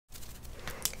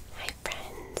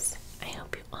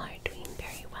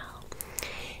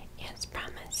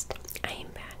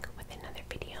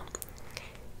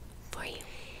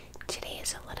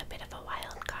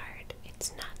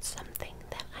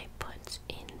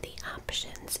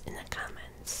options in the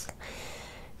comments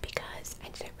because I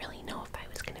didn't really know if I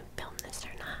was going to film this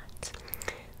or not.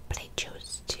 But I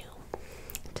chose to.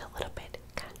 It's a little bit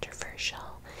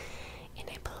controversial, and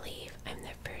I believe I'm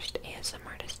the first ASM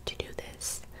artist to do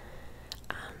this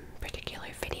particular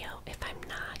video. If I'm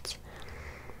not,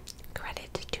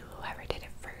 credit to whoever did it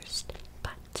first.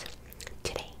 But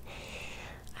today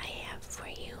I have for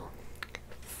you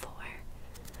 4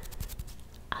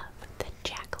 of the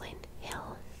Jaclyn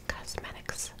Hill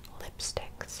Cosmetics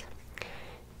lipsticks.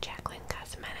 Jaclyn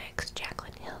Cosmetics,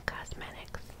 Jaclyn Hill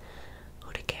Cosmetics,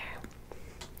 who to care?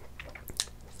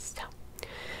 So,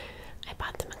 I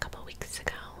bought them a couple weeks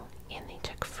ago and they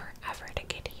took forever to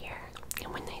get here.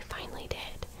 And when they finally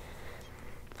did,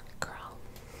 girl,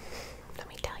 let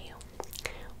me tell you,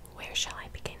 where shall I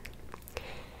begin?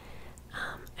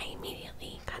 I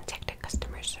immediately contacted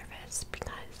customer service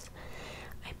because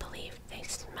I believe they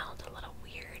smelled a little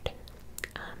weird.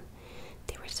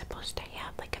 They were supposed to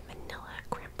have like a vanilla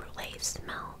creme brulee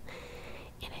smell,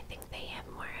 and I think they have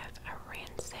more of a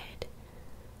rancid,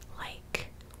 like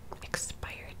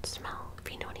expired smell,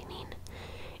 if you know what I mean.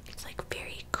 It's like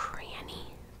very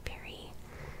cranny, very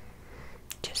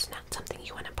just not something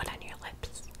you want to put on your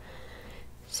lips.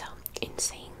 So in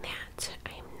saying that,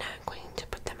 I am not going to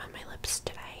put them on my lips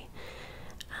today.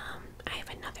 I have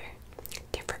another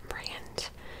different brand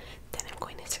that I'm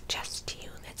going to suggest to you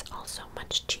that's also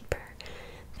much cheaper.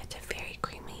 That's a very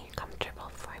creamy, comfortable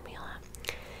formula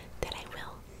that I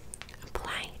will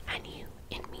apply on you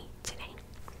and me today.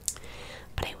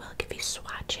 But I will give you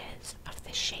swatches of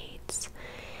the shades,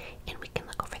 and we can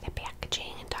look over the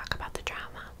packaging and talk about the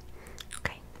drama.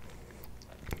 Okay?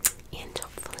 And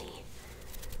hopefully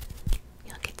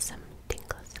you'll get some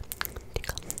tingles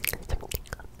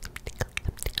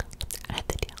out of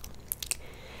the deal.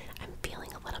 I'm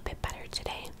feeling a little bit better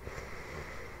today.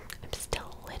 I'm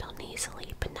still a little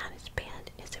nasally, but not as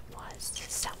bad as it was.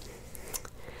 So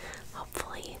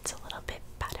hopefully it's a little bit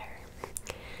better.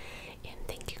 And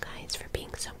thank you guys for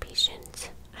being so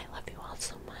patient. I love you all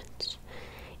so much.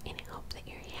 And I hope that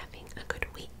you're having a good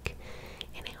week.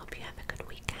 And I hope you have a good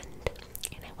weekend.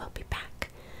 And I will be back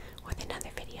with another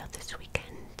video this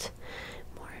weekend.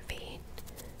 More of a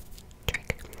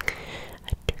trigger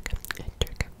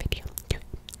video.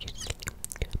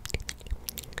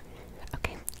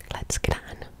 Okay, let's get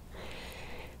on.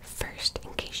 First,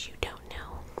 in case you don't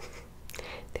know,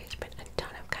 there's been a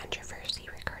ton of controversy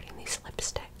regarding these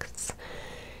lipsticks.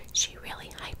 She really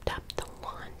hyped up the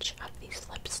launch of these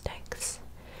lipsticks,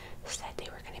 said they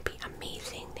were going to be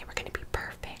amazing, they were going to be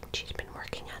perfect. She's been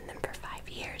working on them for 5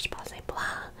 years, blah, blah,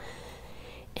 blah.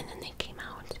 And then they came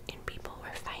out and people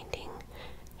were finding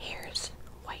hairs,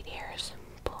 white hairs,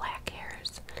 black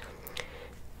hairs,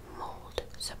 mold,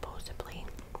 supposedly,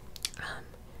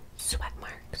 sweat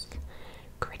marks,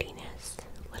 grittiness,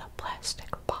 little plastic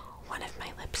ball. One of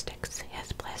my lipsticks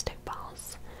has plastic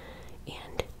balls,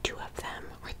 and 2 of them,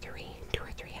 or 3, 2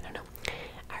 or 3, I don't know,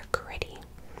 are gritty.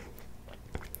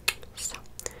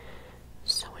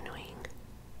 So annoying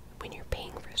when you're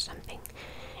paying for something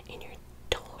and you're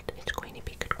told it's going to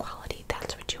be good quality.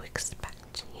 That's what you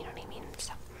expect, you know what I mean?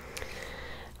 So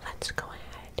let's go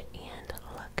ahead and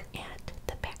look at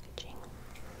the packaging.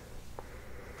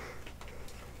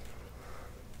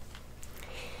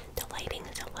 The lighting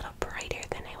is a little brighter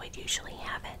than I would usually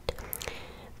have it,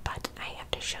 but I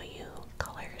have to show you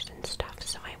colors and stuff,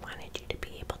 so I wanted you to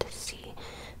be able to see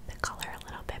the color a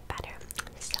little bit better.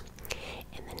 So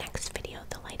in the next video,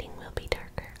 the lighting will be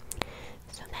darker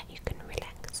so that you can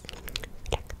relax.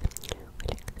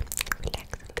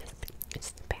 This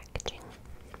is the packaging.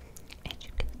 As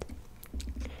you can see,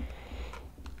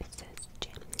 it says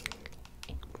Jaclyn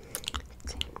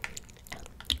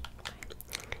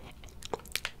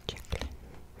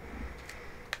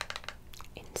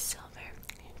in silver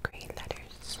and gray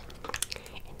letters,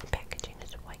 and the packaging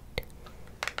is white.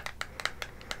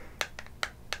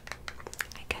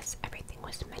 I guess everything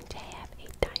was meant to have a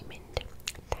diamond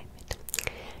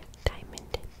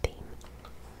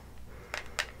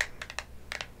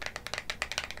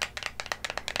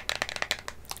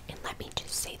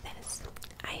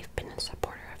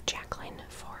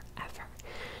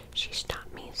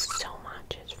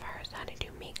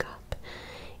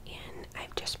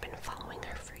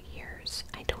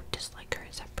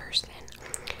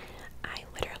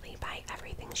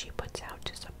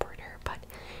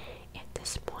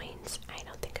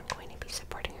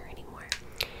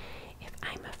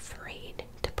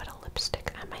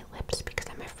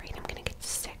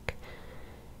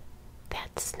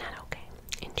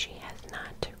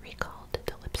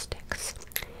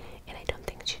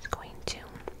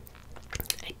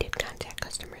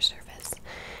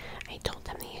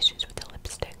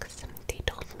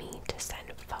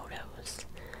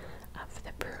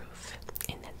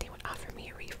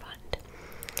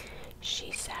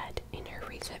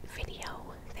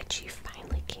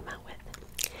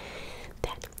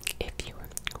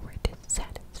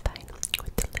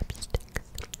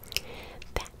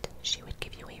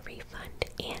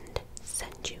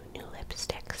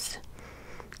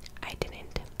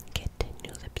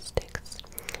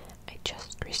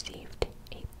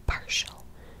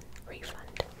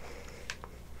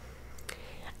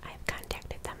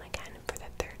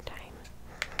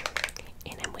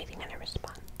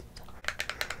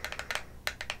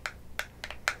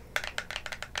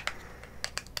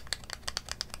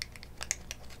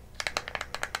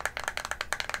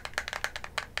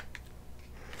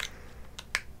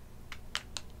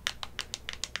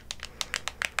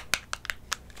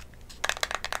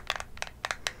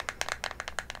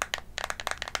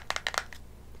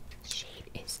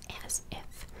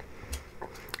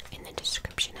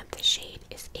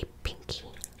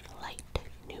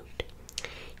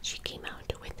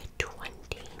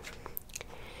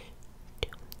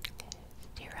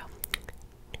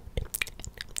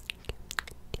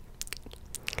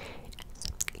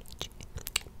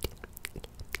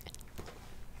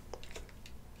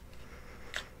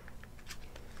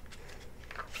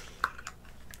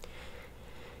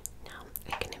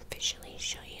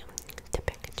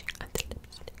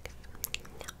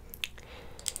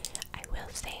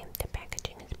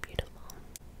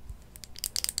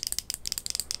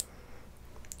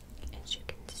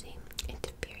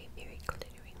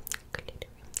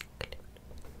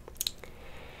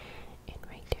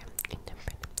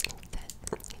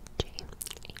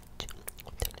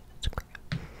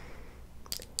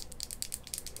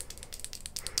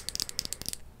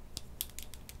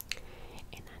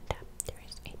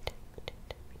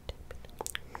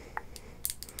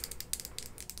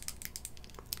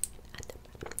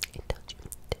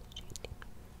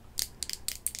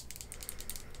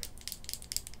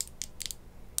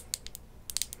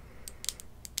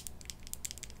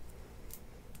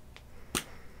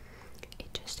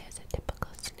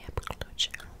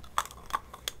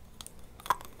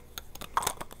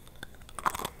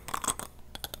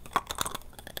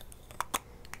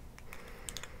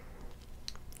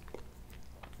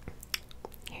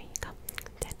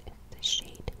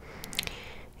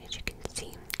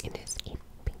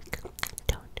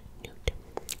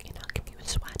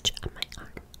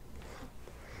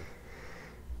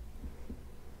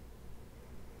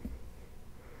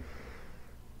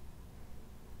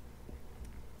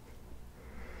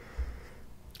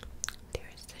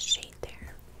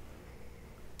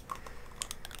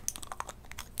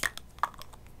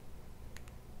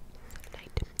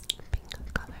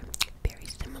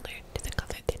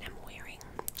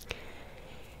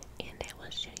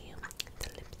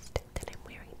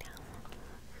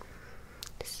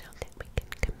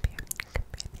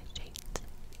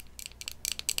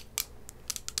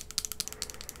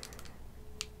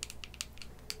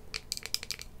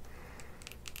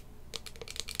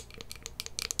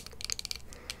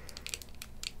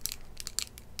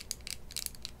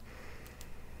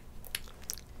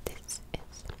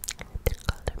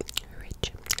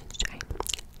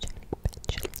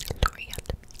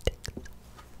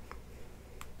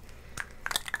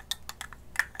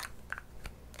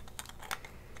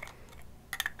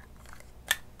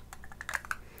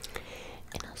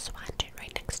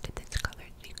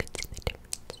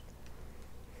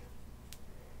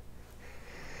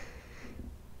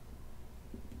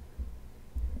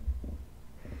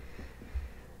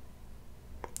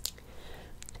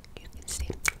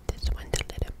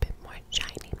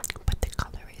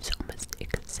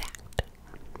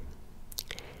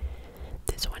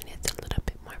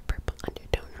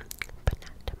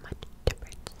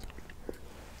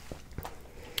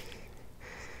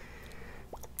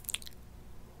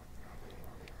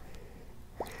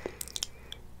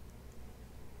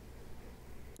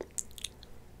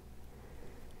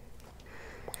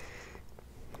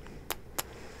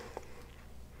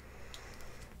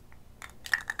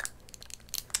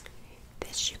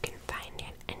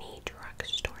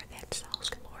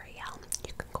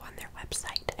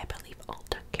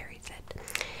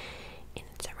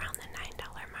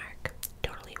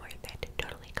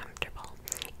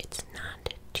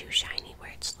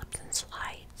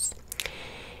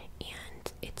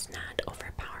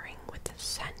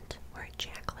where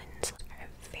Jaclyn's are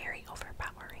very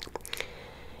overpowering.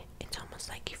 It's almost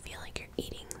like you feel like you're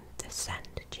eating the scent.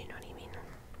 Do you know what I mean?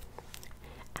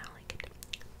 I don't like it,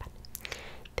 but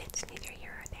that's neither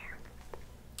here or there.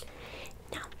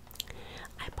 Now,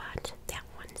 I bought that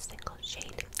one single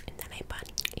shade, and then I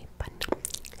bought a bundle.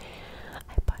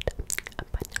 I bought a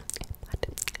bundle, a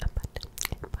bundle, a bundle,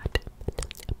 a bundle,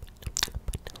 a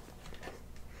bundle.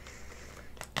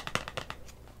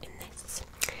 And this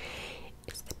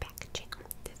is the packaging.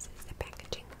 This is the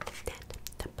packaging that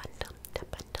the bundle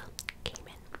came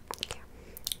in. Here.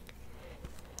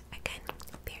 Again,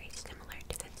 very similar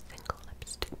to the single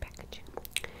lipstick packaging.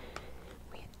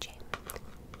 We have James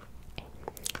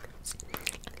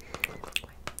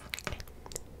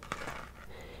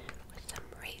with some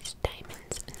raised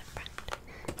diamonds in the front.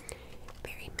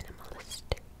 Very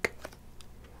minimalistic.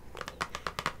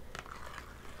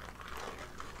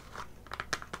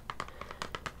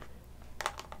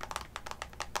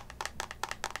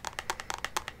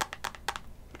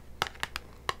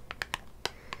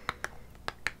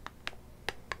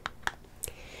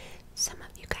 Some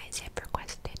of you guys have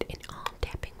requested an all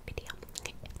tapping video.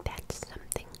 If that's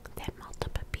something that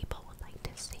multiple people would like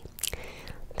to see,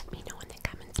 let me know in the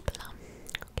comments below.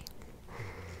 Okay.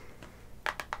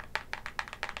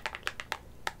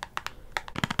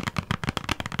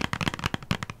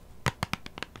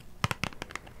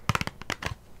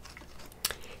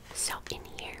 So in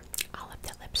here, all of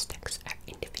the lipsticks are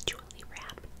individually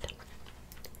wrapped.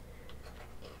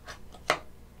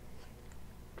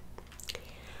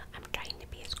 I'm trying to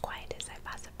be as quiet as I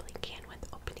possibly can with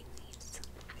opening these.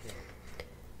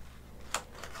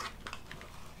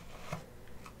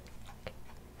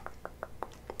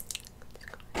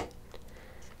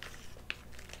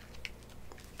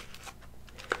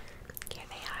 Here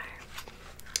they are.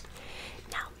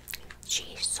 Now,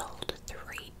 she sold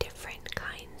 3 different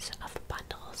kinds of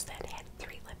bundles that had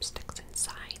 3 lipsticks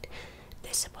inside.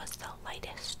 This was the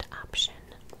lightest option.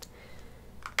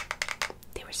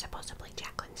 They were supposedly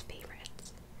Jaclyn's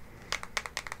favorites.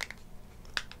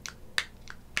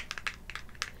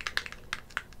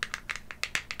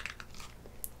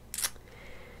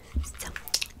 So,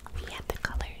 we have the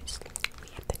colors. We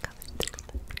have the colors.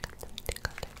 The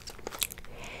colors.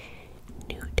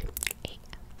 Nude AF,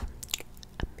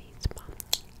 Amaze Bomb,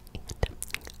 and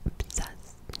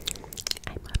Obsessed.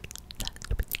 I'm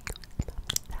obsessed with you.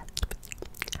 I'm obsessed with you.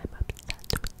 I'm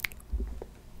obsessed with you.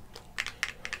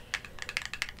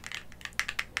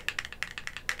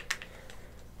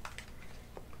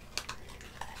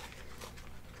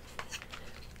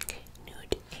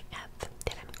 Nude AF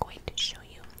that I'm going to show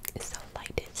you is the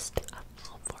lightest of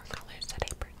all 4 colors that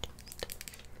I purchased.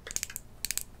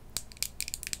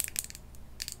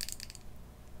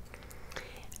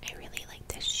 I really like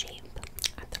this shape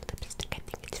of the lipstick. I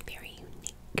think it's very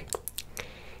unique.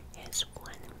 It has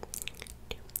 1,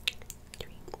 2, 3,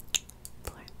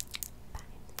 4, 5,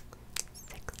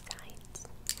 6 sides.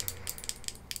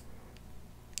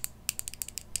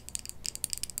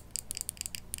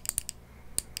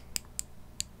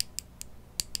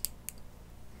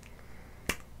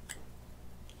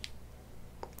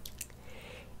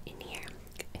 In here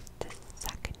is the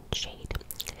second shade,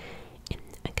 and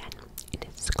again, it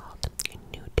is called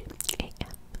Nude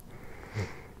AF.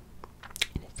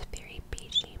 And it's a very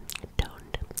beigey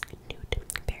toned nude,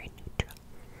 very neutral,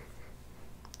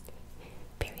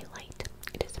 very light.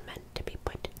 It is meant to be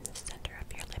put in the center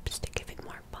of your lips to give it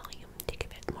more volume, to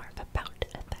give it more of a pout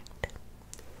effect.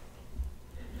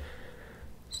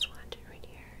 Swatch it right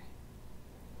here.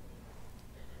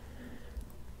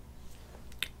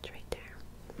 It's right there.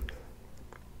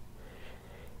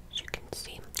 As you can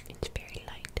see, it's very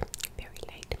light,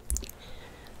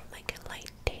 like a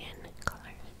light tan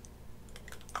color.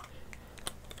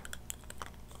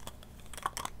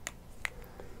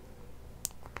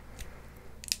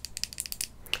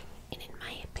 And in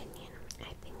my opinion,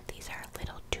 I think these are a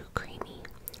little too creamy,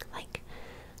 like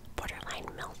borderline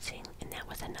melting, and that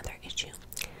was another issue.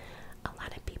 A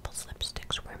lot of people's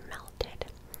lipsticks were melted,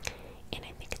 and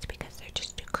I think it's because they're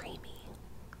just too creamy.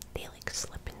 They like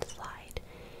slip and slide,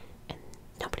 and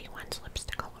nobody wants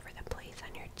lipstick all over the place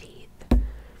on your teeth.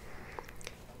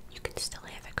 You can still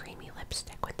have a creamy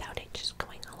lipstick without it just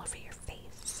going all over your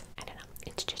face. I don't know,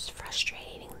 it's just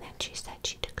frustrating that she said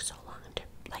she took so long to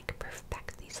like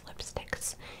perfect these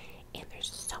lipsticks, and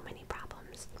there's so many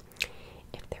problems.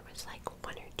 If there was like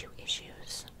 1 or 2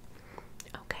 issues,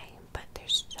 okay, but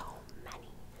there's so many.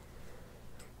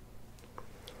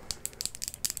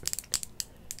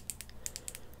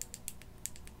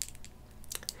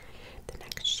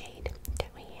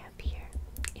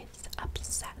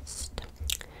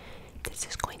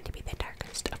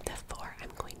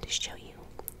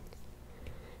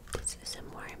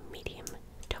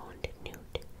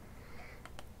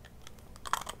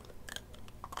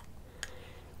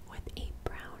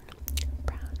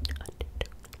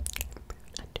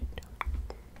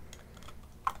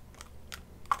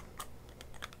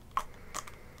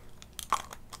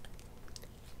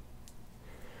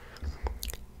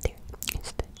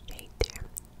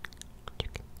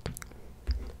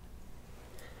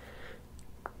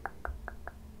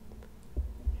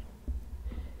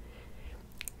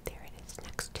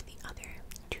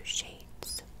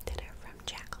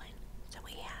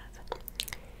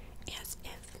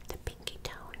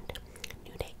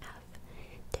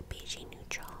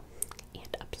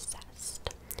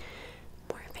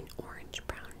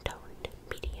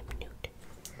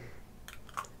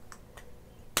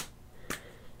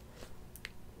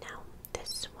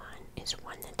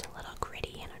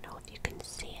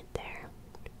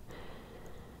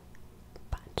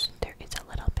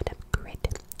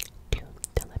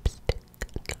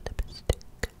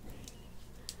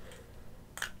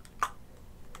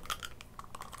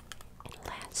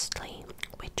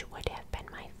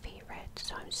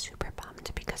 super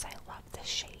bummed because I love the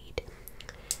shade.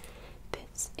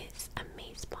 This is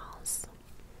Amazeballs.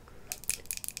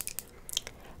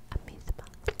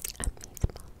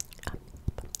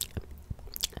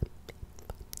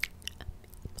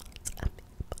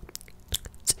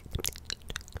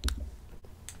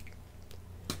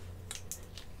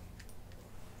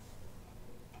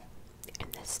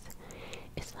 And this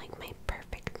is like my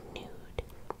perfect nude.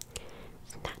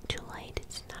 It's not too light,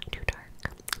 it's not too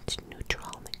dark. It's neutral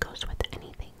and it goes with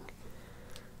anything.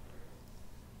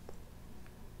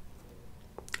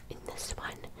 In this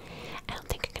one, I don't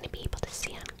think you're going to be able to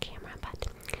see on camera, but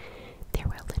there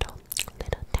were little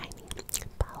tiny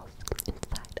balls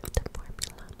inside of the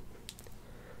formula.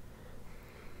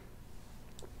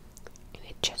 And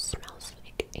it just smells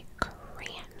like a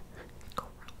crayon.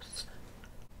 Gross.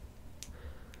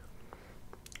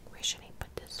 Where should I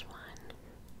put this one?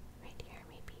 Right here,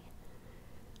 maybe.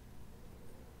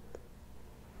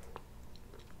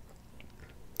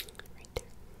 Right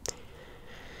there.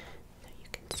 So you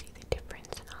can see the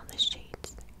difference in all the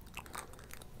shades.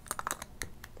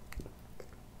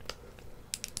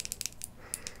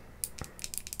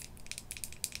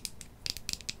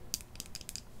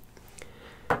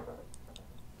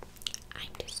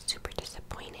 I'm just super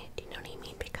disappointed, you know what I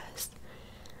mean? Because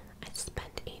I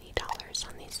spent $80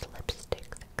 on these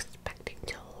lipsticks expecting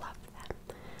to love them.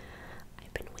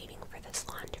 I've been waiting for this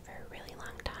launch for a really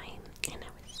long time, and I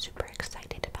was super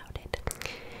excited about it.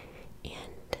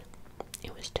 And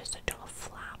it was just a total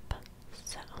flop.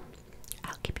 So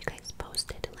I'll keep you guys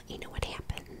posted and let you know what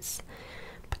happens.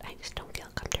 But I just don't feel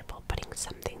comfortable putting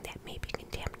something that may be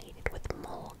contaminated with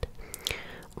mold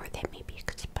or that may be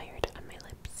expired on my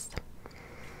lips.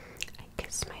 I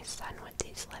kiss my son with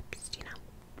these lips, you know.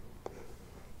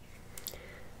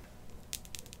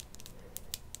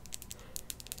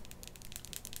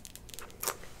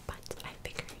 But I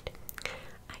figured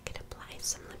I could apply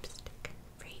some lipstick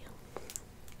for you.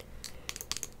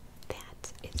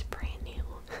 That is brand new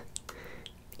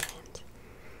and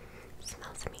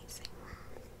smells amazing.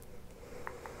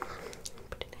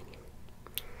 Put it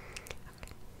in.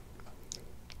 Okay.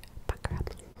 Pucker up.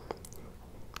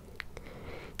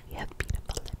 You have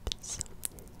beautiful lips.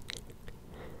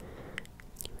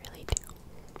 You really do.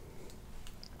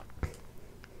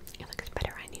 It looks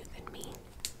better on you than me.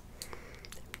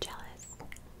 I'm jealous.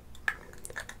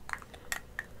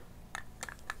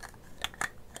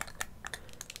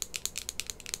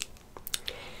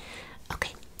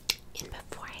 Okay, and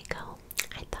before I go,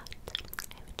 I thought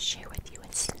I would share with you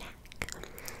a snack.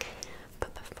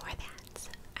 But before that,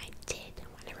 I did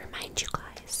want to remind you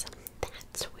guys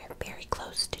that we're very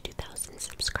close to 2,000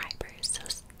 subscribers, so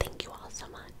thank you all so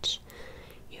much.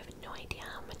 You have no idea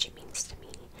how much it means to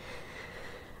me.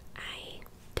 I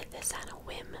did this on a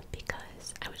whim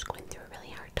because I was going through a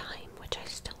really hard time, which I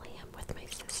still am with my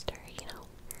sister, you know.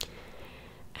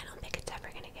 I don't think it's ever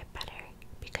going to get better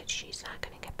because she's not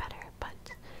going to get better, but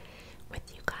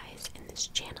with you guys in this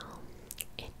channel,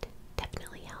 it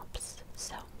definitely helps.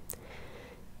 So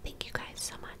thank you guys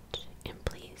so much, and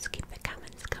please keep the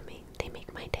comments coming. They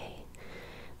make my day.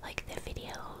 Like the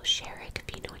video, share it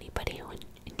if you know anybody who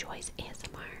enjoys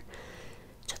ASMR,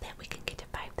 so that we can get to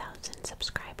 5,000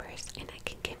 subscribers, and